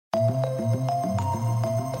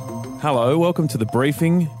Hello, welcome to The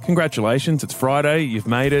Briefing. Congratulations, it's Friday, you've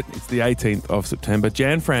made it. It's the 18th of September.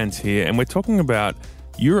 Jan Fran's here, and we're talking about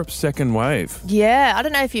Europe's second wave. Yeah, I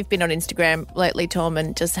don't know if you've been on Instagram lately, Tom,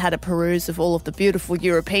 and just had a peruse of all of the beautiful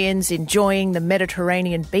Europeans enjoying the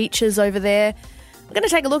Mediterranean beaches over there. I'm going to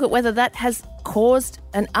take a look at whether that has caused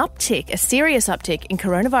an uptick, a serious uptick in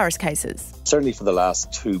coronavirus cases. Certainly for the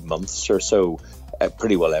last 2 months or so,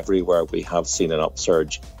 pretty well everywhere we have seen an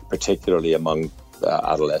upsurge, particularly among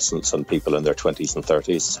adolescents and people in their 20s and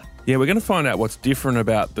 30s. Yeah, we're going to find out what's different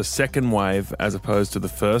about the second wave as opposed to the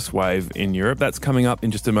first wave in Europe. That's coming up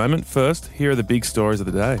in just a moment. First, here are the big stories of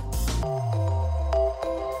the day.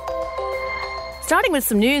 Starting with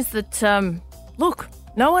some news that, look,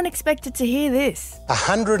 no one expected to hear this.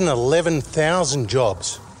 111,000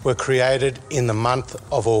 jobs were created in the month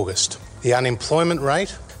of August. The unemployment rate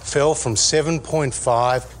fell from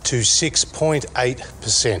 7.5 to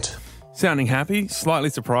 6.8%. Sounding happy, slightly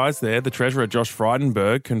surprised there. The Treasurer, Josh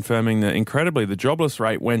Frydenberg, confirming that incredibly the jobless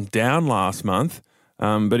rate went down last month,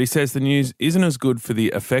 but he says the news isn't as good for the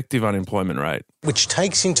effective unemployment rate. Which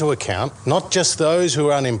takes into account not just those who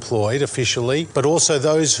are unemployed officially, but also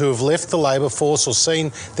those who have left the labour force or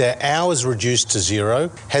seen their hours reduced to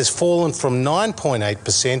zero, has fallen from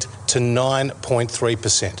 9.8% to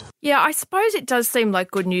 9.3%. Yeah, I suppose it does seem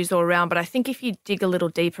like good news all around, but I think if you dig a little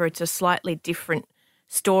deeper, it's a slightly different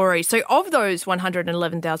story. So of those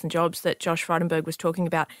 111,000 jobs that Josh Frydenberg was talking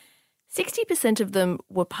about, 60% of them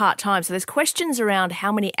were part-time. So there's questions around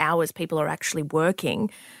how many hours people are actually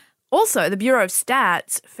working. Also, the Bureau of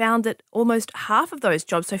Stats found that almost half of those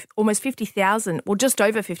jobs, so almost 50,000, or just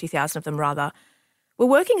over 50,000 of them rather, were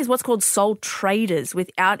working as what's called sole traders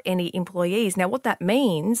without any employees. Now, what that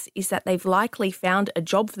means is that they've likely found a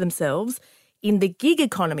job for themselves in the gig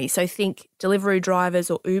economy, so think delivery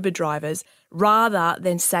drivers or Uber drivers, rather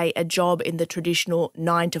than, say, a job in the traditional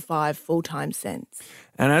 9-to-5 full-time sense.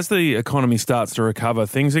 And as the economy starts to recover,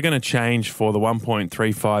 things are going to change for the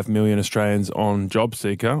 1.35 million Australians on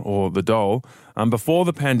JobSeeker, or the dole. Before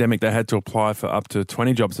the pandemic, they had to apply for up to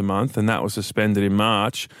 20 jobs a month, and that was suspended in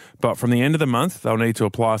March. But from the end of the month, they'll need to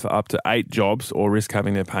apply for up to 8 jobs or risk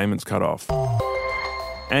having their payments cut off.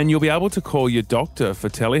 And you'll be able to call your doctor for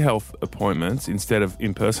telehealth appointments instead of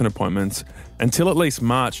in-person appointments until at least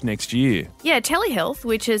March next year. Yeah, telehealth,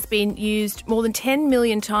 which has been used more than 10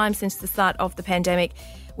 million times since the start of the pandemic,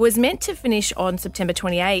 was meant to finish on September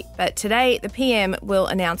 28, but today the PM will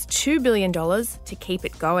announce $2 billion to keep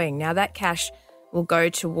it going. Now, that cash will go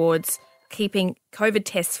towards keeping COVID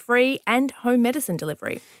tests free and home medicine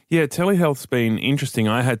delivery. Yeah, telehealth's been interesting.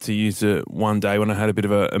 I had to use it one day when I had a bit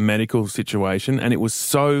of a medical situation, and it was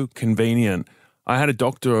so convenient. I had a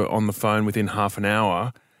doctor on the phone within half an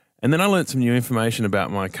hour, and then I learnt some new information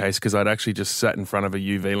about my case because I'd actually just sat in front of a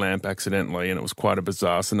UV lamp accidentally, and it was quite a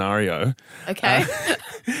bizarre scenario. Okay.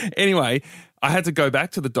 Anyway, I had to go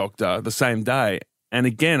back to the doctor the same day. And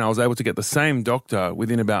again, I was able to get the same doctor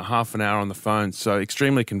within about half an hour on the phone, so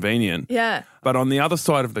extremely convenient. Yeah. But on the other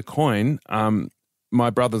side of the coin, my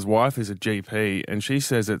brother's wife is a GP, and she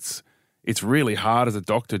says it's really hard as a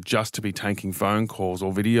doctor just to be taking phone calls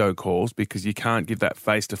or video calls because you can't give that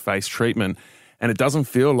face-to-face treatment, and it doesn't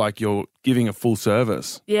feel like you're giving a full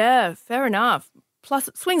service. Yeah, fair enough. Plus,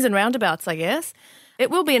 swings and roundabouts, I guess. It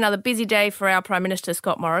will be another busy day for our Prime Minister,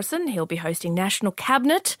 Scott Morrison. He'll be hosting National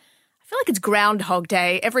Cabinet. I feel like it's Groundhog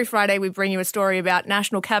Day. Every Friday we bring you a story about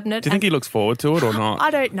National Cabinet. Do you think he looks forward to it or not? I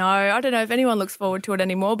don't know. I don't know if anyone looks forward to it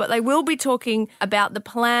anymore, but they will be talking about the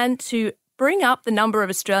plan to bring up the number of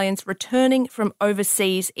Australians returning from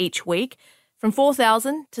overseas each week from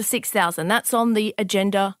 4,000 to 6,000. That's on the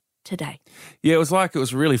agenda today. Yeah, it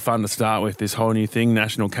was really fun to start with, this whole new thing,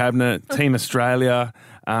 National Cabinet, Team Australia.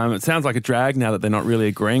 It sounds like a drag now that they're not really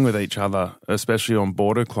agreeing with each other, especially on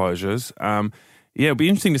border closures. Yeah, it'll be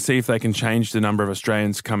interesting to see if they can change the number of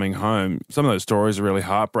Australians coming home. Some of those stories are really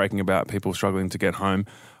heartbreaking about people struggling to get home.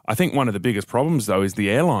 I think one of the biggest problems, though, is the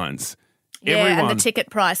airlines. Yeah, and the ticket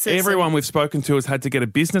prices. Everyone we've spoken to has had to get a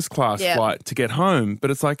business class flight to get home,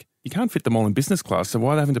 but it's like you can't fit them all in business class, so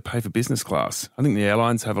why are they having to pay for business class? I think the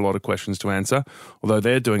airlines have a lot of questions to answer, although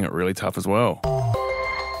they're doing it really tough as well.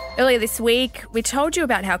 Earlier this week, we told you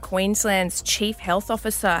about how Queensland's Chief Health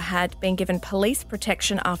Officer had been given police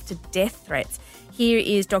protection after death threats. Here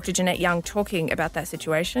is Dr. Jeanette Young talking about that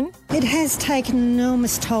situation. It has taken an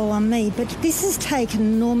enormous toll on me, but this has taken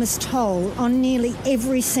an enormous toll on nearly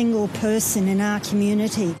every single person in our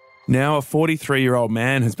community. Now, a 43-year-old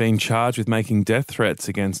man has been charged with making death threats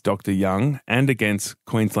against Dr. Young and against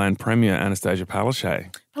Queensland Premier Anastasia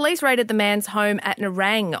Palaszczuk. Police raided the man's home at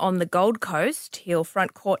Nerang on the Gold Coast. He'll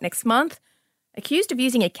front court next month accused of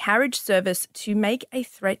using a carriage service to make a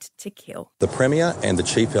threat to kill. The Premier and the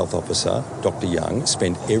Chief Health Officer, Dr Young,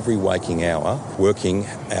 spend every waking hour working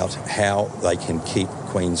out how they can keep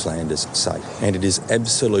Queenslanders safe. And it is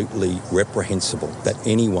absolutely reprehensible that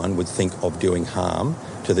anyone would think of doing harm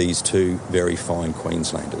to these two very fine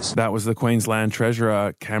Queenslanders. That was the Queensland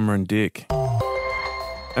Treasurer, Cameron Dick.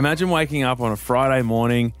 Imagine waking up on a Friday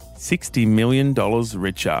morning $60 million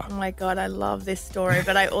richer. Oh my God, I love this story,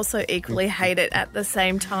 but I also equally hate it at the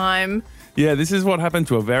same time. Yeah, this is what happened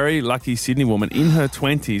to a very lucky Sydney woman in her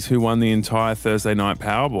 20s who won the entire Thursday night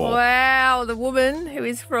Powerball. Wow, the woman who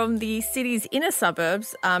is from the city's inner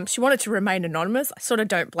suburbs, she wanted to remain anonymous. I sort of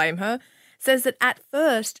don't blame her. Says that at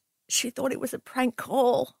first she thought it was a prank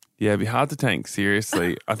call. Yeah, it'd be hard to take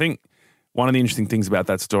seriously. I think one of the interesting things about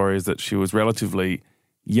that story is that she was relatively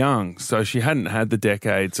young, so she hadn't had the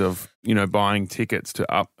decades of, buying tickets to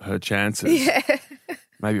up her chances. Yeah.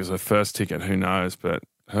 Maybe it was her first ticket, who knows, but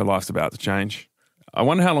her life's about to change. I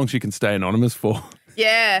wonder how long she can stay anonymous for.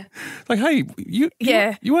 Yeah. Like, hey, you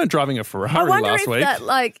weren't driving a Ferrari last week.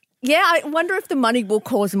 I wonder if the money will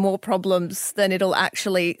cause more problems than it'll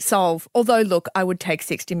actually solve. Although, look, I would take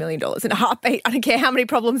 $60 million in a heartbeat. I don't care how many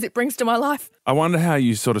problems it brings to my life. I wonder how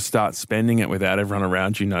you sort of start spending it without everyone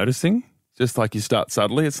around you noticing. Just like you start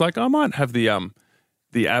subtly. It's like, I might have the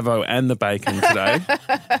Avo and the bacon today.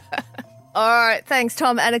 All right, thanks,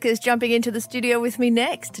 Tom. Annika's jumping into the studio with me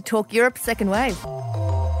next to talk Europe's second wave.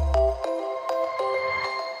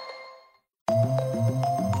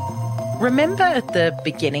 Remember at the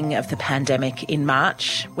beginning of the pandemic in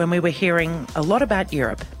March when we were hearing a lot about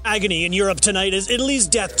Europe? Agony in Europe tonight as Italy's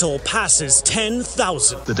death toll passes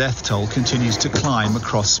 10,000. The death toll continues to climb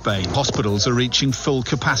across Spain. Hospitals are reaching full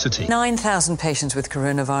capacity. 9,000 patients with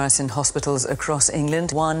coronavirus in hospitals across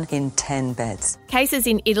England, 1 in 10 beds. Cases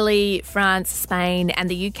in Italy, France, Spain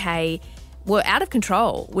and the UK were out of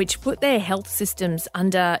control, which put their health systems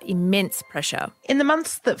under immense pressure. In the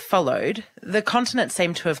months that followed, the continent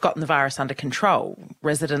seemed to have gotten the virus under control.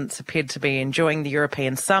 Residents appeared to be enjoying the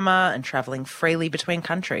European summer and travelling freely between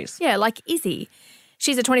countries. Yeah, like Izzy.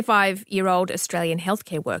 She's a 25-year-old Australian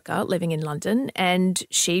healthcare worker living in London, and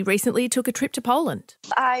she recently took a trip to Poland.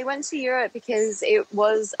 I went to Europe because it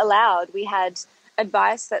was allowed. We had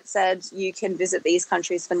advice that said you can visit these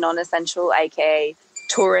countries for non-essential, aka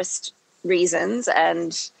tourist reasons,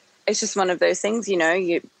 and it's just one of those things,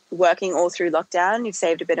 you're working all through lockdown, you've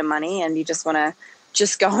saved a bit of money and you just want to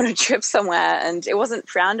just go on a trip somewhere, and it wasn't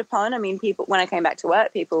frowned upon. I mean, people, when I came back to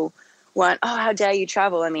work, people weren't, oh, how dare you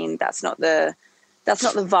travel? I mean, that's not the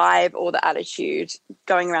vibe or the attitude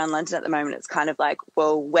going around London at the moment. It's kind of like,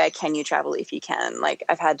 well, where can you travel if you can? Like,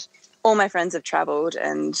 I've had all my friends have traveled,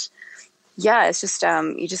 and yeah, it's just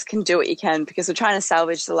you just can do what you can because we're trying to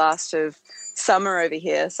salvage the last of summer over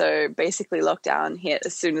here. So basically lockdown hit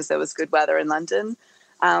as soon as there was good weather in London,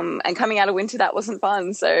 and coming out of winter, that wasn't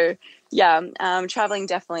fun. So yeah, traveling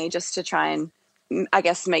definitely just to try and, I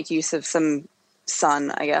guess, make use of some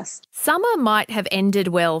sun, I guess. Summer might have ended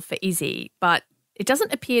well for Izzy, but it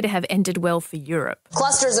doesn't appear to have ended well for Europe.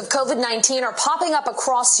 Clusters of COVID-19 are popping up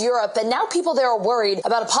across Europe, and now people there are worried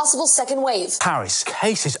about a possible second wave. Paris,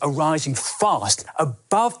 cases are rising fast,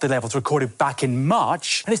 above the levels recorded back in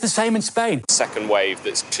March, and it's the same in Spain. Second wave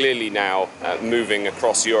that's clearly now moving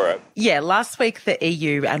across Europe. Yeah, last week the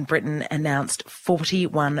EU and Britain announced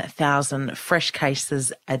 41,000 fresh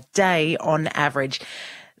cases a day on average.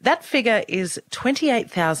 That figure is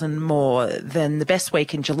 28,000 more than the best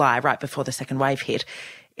week in July, right before the second wave hit.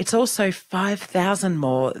 It's also 5,000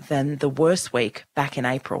 more than the worst week back in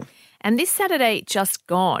April. And this Saturday just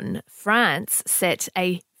gone, France set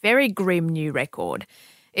a very grim new record.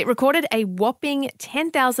 It recorded a whopping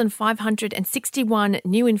 10,561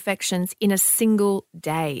 new infections in a single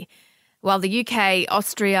day, while the UK,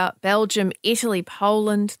 Austria, Belgium, Italy,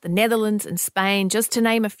 Poland, the Netherlands and Spain, just to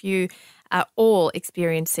name a few, are all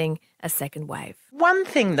experiencing a second wave. One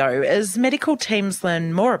thing, though, as medical teams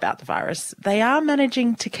learn more about the virus, they are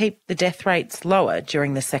managing to keep the death rates lower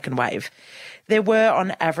during the second wave. There were,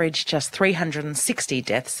 on average, just 360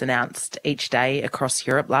 deaths announced each day across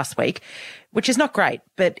Europe last week, which is not great,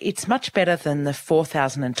 but it's much better than the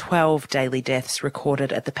 4,012 daily deaths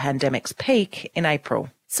recorded at the pandemic's peak in April.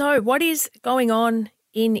 So what is going on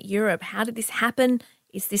in Europe? How did this happen?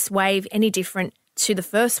 Is this wave any different to the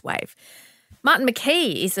first wave? Martin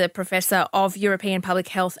McKee is a professor of European Public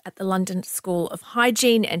Health at the London School of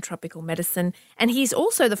Hygiene and Tropical Medicine, and he's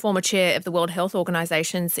also the former chair of the World Health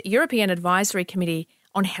Organization's European Advisory Committee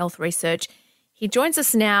on Health Research. He joins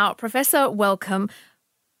us now. Professor, welcome.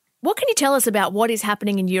 What can you tell us about what is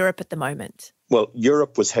happening in Europe at the moment? Well,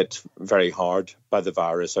 Europe was hit very hard by the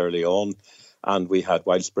virus early on. and we had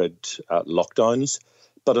widespread lockdowns.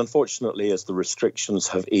 But unfortunately, as the restrictions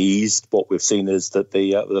have eased, what we've seen is that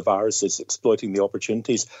the virus is exploiting the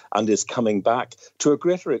opportunities and is coming back to a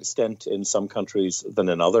greater extent in some countries than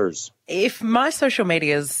in others. If my social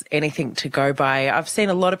media is anything to go by, I've seen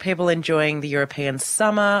a lot of people enjoying the European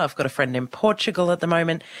summer. I've got a friend in Portugal at the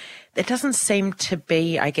moment. There doesn't seem to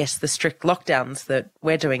be, I guess, the strict lockdowns that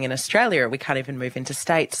we're doing in Australia. We can't even move into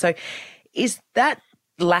states. So is that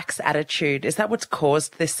lax attitude, is that what's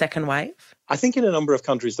caused this second wave? I think in a number of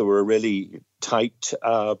countries there were really tight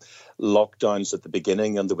lockdowns at the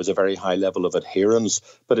beginning and there was a very high level of adherence.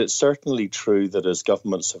 But it's certainly true that as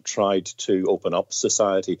governments have tried to open up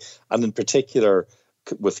society, and in particular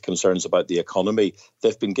with concerns about the economy,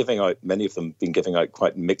 many of them been giving out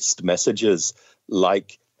quite mixed messages,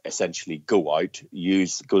 like essentially go out,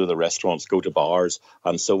 go to the restaurants, go to bars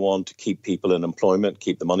and so on to keep people in employment,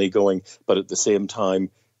 keep the money going, but at the same time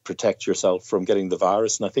protect yourself from getting the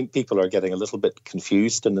virus. And I think people are getting a little bit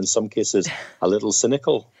confused and in some cases a little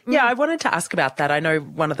cynical. Yeah, I wanted to ask about that. I know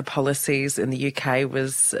one of the policies in the UK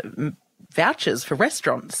was vouchers for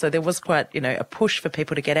restaurants. So there was quite, a push for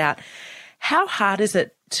people to get out. How hard is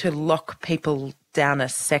it to lock people down a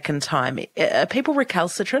second time? Are people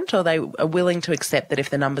recalcitrant, or are they willing to accept that if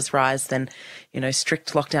the numbers rise, then,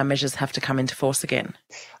 strict lockdown measures have to come into force again?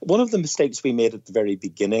 One of the mistakes we made at the very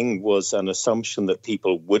beginning was an assumption that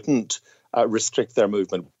people wouldn't restrict their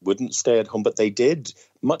movement, wouldn't stay at home, but they did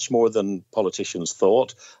much more than politicians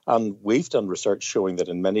thought. And we've done research showing that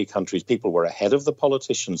in many countries, people were ahead of the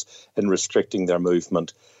politicians in restricting their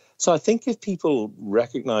movement. So I think if people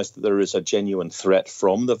recognise that there is a genuine threat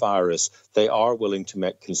from the virus, they are willing to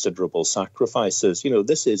make considerable sacrifices.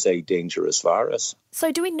 This is a dangerous virus.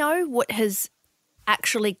 So do we know what has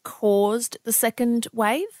actually caused the second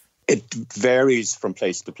wave? It varies from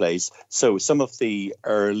place to place. So some of the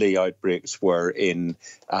early outbreaks were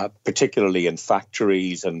particularly in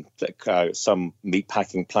factories and some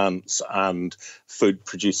meatpacking plants and food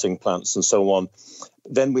producing plants and so on.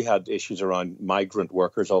 Then we had issues around migrant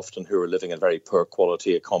workers, often who are living in very poor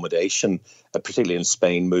quality accommodation, particularly in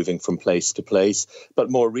Spain, moving from place to place. But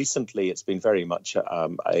more recently, it's been very much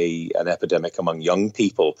an epidemic among young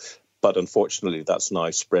people. But unfortunately, that's now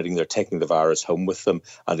spreading. They're taking the virus home with them,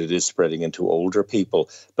 and it is spreading into older people.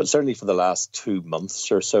 But certainly for the last 2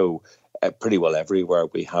 months or so, pretty well everywhere,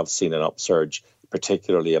 we have seen an upsurge,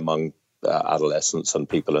 particularly among adolescents and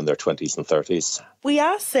people in their 20s and 30s. We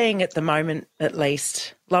are seeing at the moment, at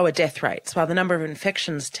least, lower death rates. While the number of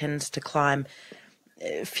infections tends to climb,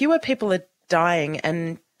 fewer people are dying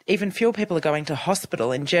and even fewer people are going to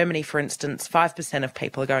hospital. In Germany, for instance, 5% of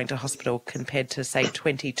people are going to hospital compared to, say,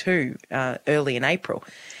 22 early in April.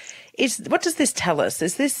 What does this tell us?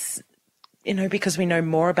 Is this, because we know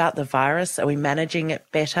more about the virus? Are we managing it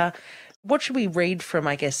better? What should we read from,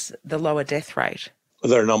 I guess, the lower death rate?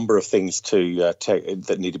 There are a number of things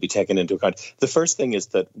that need to be taken into account. The first thing is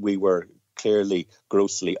that we were clearly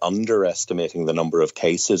grossly underestimating the number of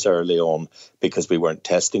cases early on because we weren't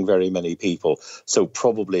testing very many people. So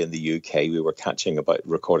probably in the UK, we were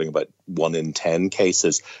recording about 1 in 10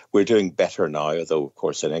 cases. We're doing better now, although, of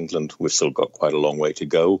course, in England, we've still got quite a long way to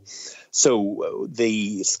go. So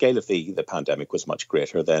the scale of the pandemic was much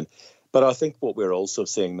greater then. But I think what we're also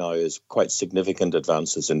seeing now is quite significant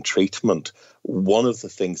advances in treatment. One of the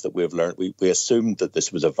things that we've learned, we assumed that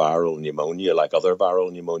this was a viral pneumonia, like other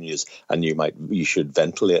viral pneumonias, and you should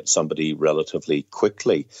ventilate somebody relatively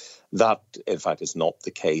quickly. That, in fact, is not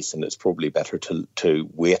the case, and it's probably better to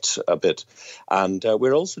wait a bit. And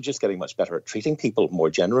we're also just getting much better at treating people more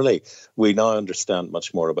generally. We now understand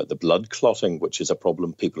much more about the blood clotting, which is a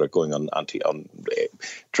problem. People are going on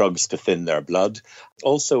drugs to thin their blood.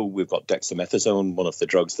 Also, we've got dexamethasone, one of the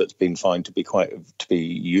drugs that's been found to be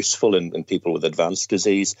useful in people with advanced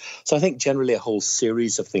disease. So I think generally a whole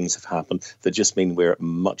series of things have happened that just mean we're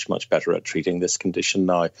much, much better at treating this condition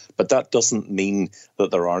now. But that doesn't mean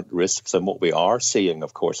that there aren't risks. And what we are seeing,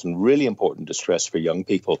 of course, and really important distress for young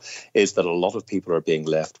people, is that a lot of people are being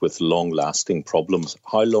left with long-lasting problems.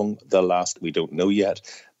 How long they'll last, we don't know yet.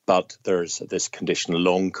 But there's this condition,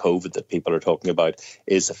 long COVID, that people are talking about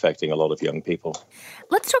is affecting a lot of young people.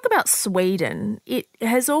 Let's talk about Sweden. It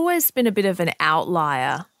has always been a bit of an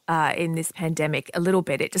outlier in this pandemic, a little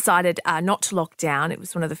bit. It decided not to lock down. It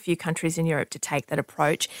was one of the few countries in Europe to take that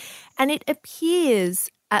approach. And it appears,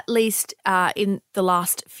 at least in the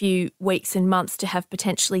last few weeks and months, to have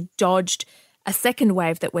potentially dodged a second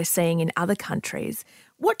wave that we're seeing in other countries.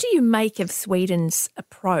 What do you make of Sweden's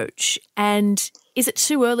approach? And is it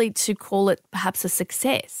too early to call it perhaps a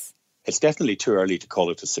success? It's definitely too early to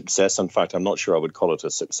call it a success. In fact, I'm not sure I would call it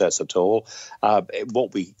a success at all.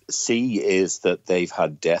 What we see is that they've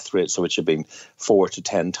had death rates which have been 4 to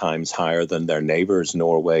 10 times higher than their neighbours,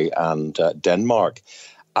 Norway and Denmark.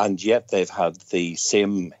 And yet they've had the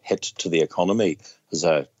same hit to the economy as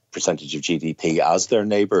a percentage of GDP as their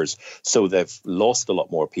neighbours. So they've lost a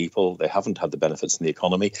lot more people. They haven't had the benefits in the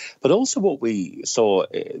economy. But also what we saw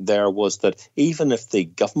there was that even if the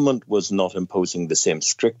government was not imposing the same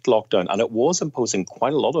strict lockdown, and it was imposing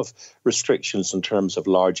quite a lot of restrictions in terms of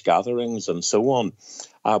large gatherings and so on,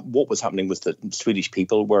 what was happening was that Swedish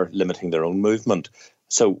people were limiting their own movement.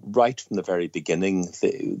 So right from the very beginning,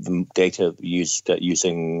 the data used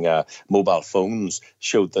using mobile phones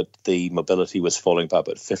showed that the mobility was falling by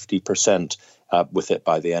about 50% with it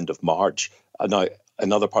by the end of March. Now,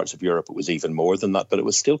 in other parts of Europe, it was even more than that, but it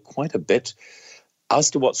was still quite a bit.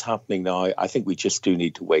 As to what's happening now, I think we just do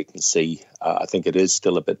need to wait and see. I think it is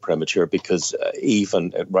still a bit premature because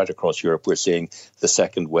even right across Europe, we're seeing the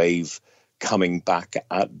second wave coming back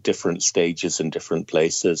at different stages in different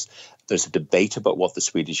places. There's a debate about what the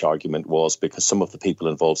Swedish argument was because some of the people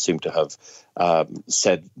involved seem to have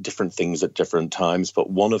said different things at different times. But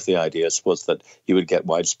one of the ideas was that you would get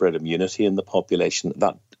widespread immunity in the population.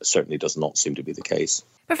 That certainly does not seem to be the case.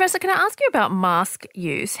 Professor, can I ask you about mask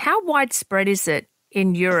use? How widespread is it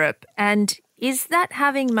in Europe? And is that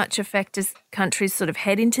having much effect as countries sort of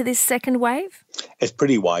head into this second wave? It's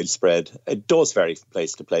pretty widespread. It does vary from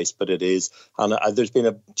place to place, but it is. And there's been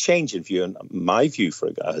a change in view, and my view for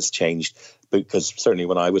it has changed because certainly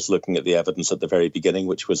when I was looking at the evidence at the very beginning,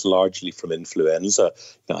 which was largely from influenza,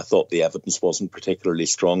 I thought the evidence wasn't particularly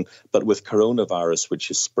strong. But with coronavirus,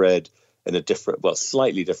 which is spread in a different,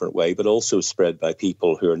 slightly different way, but also spread by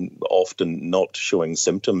people who are often not showing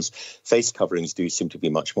symptoms, face coverings do seem to be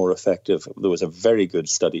much more effective. There was a very good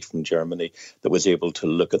study from Germany that was able to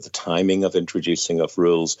look at the timing of introducing of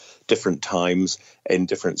rules, different times in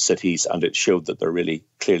different cities, and it showed that there really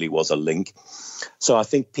clearly was a link. So I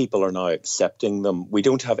think people are now accepting them. We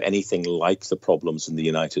don't have anything like the problems in the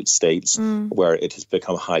United States where it has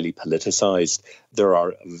become highly politicized. There are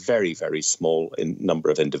a very, very small number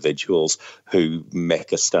of individuals who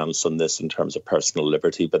make a stance on this in terms of personal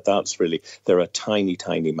liberty, but they're a tiny,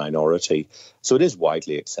 tiny minority. So it is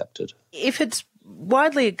widely accepted. If it's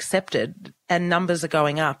widely accepted and numbers are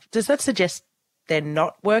going up, does that suggest they're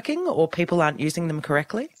not working or people aren't using them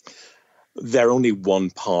correctly? They're only one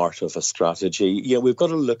part of a strategy. We've got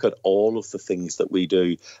to look at all of the things that we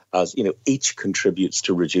do as, each contributes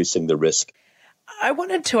to reducing the risk. I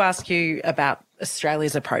wanted to ask you about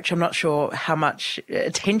Australia's approach. I'm not sure how much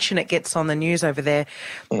attention it gets on the news over there,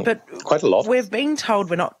 but quite a lot. We've been told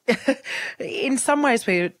we're not. In some ways,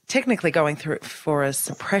 we're technically going through it for a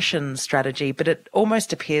suppression strategy, but it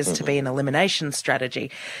almost appears to be an elimination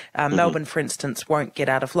strategy. Melbourne, for instance, won't get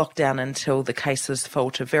out of lockdown until the cases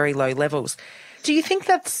fall to very low levels. Do you think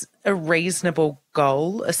that's a reasonable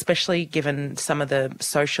goal, especially given some of the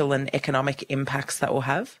social and economic impacts that will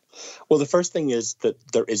have? Well, the first thing is that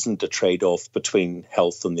there isn't a trade-off between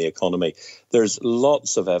health and the economy. There's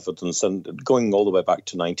lots of evidence, and going all the way back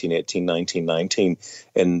to 1918, 1919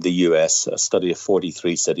 in the US, a study of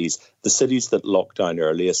 43 cities, the cities that locked down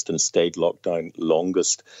earliest and stayed locked down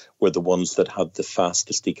longest were the ones that had the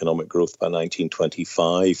fastest economic growth by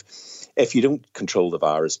 1925. If you don't control the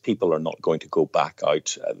virus, people are not going to go back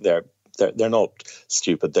out. They're not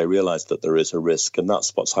stupid. They realise that there is a risk, and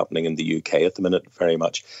that's what's happening in the UK at the minute very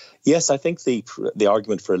much. Yes, I think the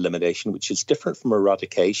argument for elimination, which is different from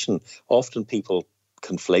eradication, often people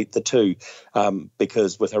conflate the two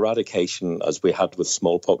because with eradication, as we had with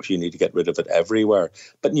smallpox, you need to get rid of it everywhere.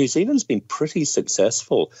 But New Zealand's been pretty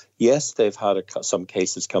successful. Yes, they've had some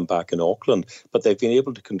cases come back in Auckland, but they've been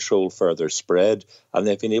able to control further spread and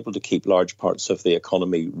they've been able to keep large parts of the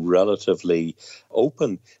economy relatively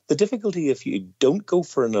open. The difficulty if you don't go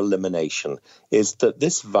for an elimination is that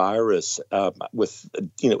this virus,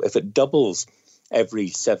 if it doubles every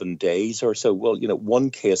 7 days or so, one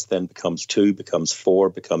case then becomes 2, becomes 4,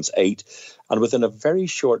 becomes 8. And within a very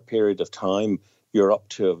short period of time, you're up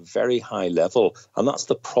to a very high level. And that's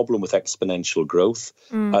the problem with exponential growth.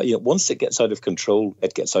 Once it gets out of control,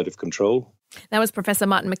 it gets out of control. That was Professor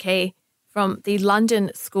Martin McKee from the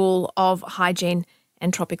London School of Hygiene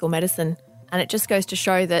and Tropical Medicine. And it just goes to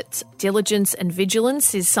show that diligence and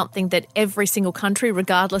vigilance is something that every single country,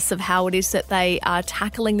 regardless of how it is that they are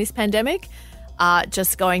tackling this pandemic, are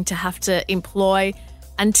just going to have to employ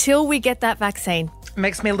until we get that vaccine.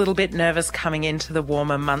 Makes me a little bit nervous coming into the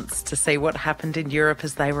warmer months to see what happened in Europe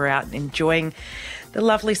as they were out enjoying the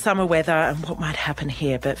lovely summer weather and what might happen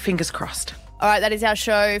here, but fingers crossed. All right, that is our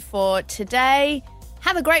show for today.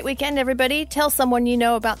 Have a great weekend, everybody. Tell someone you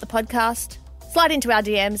know about the podcast. Slide into our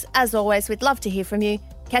DMs. As always, we'd love to hear from you.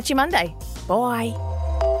 Catch you Monday. Bye.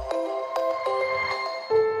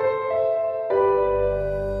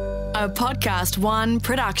 A Podcast One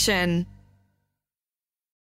production.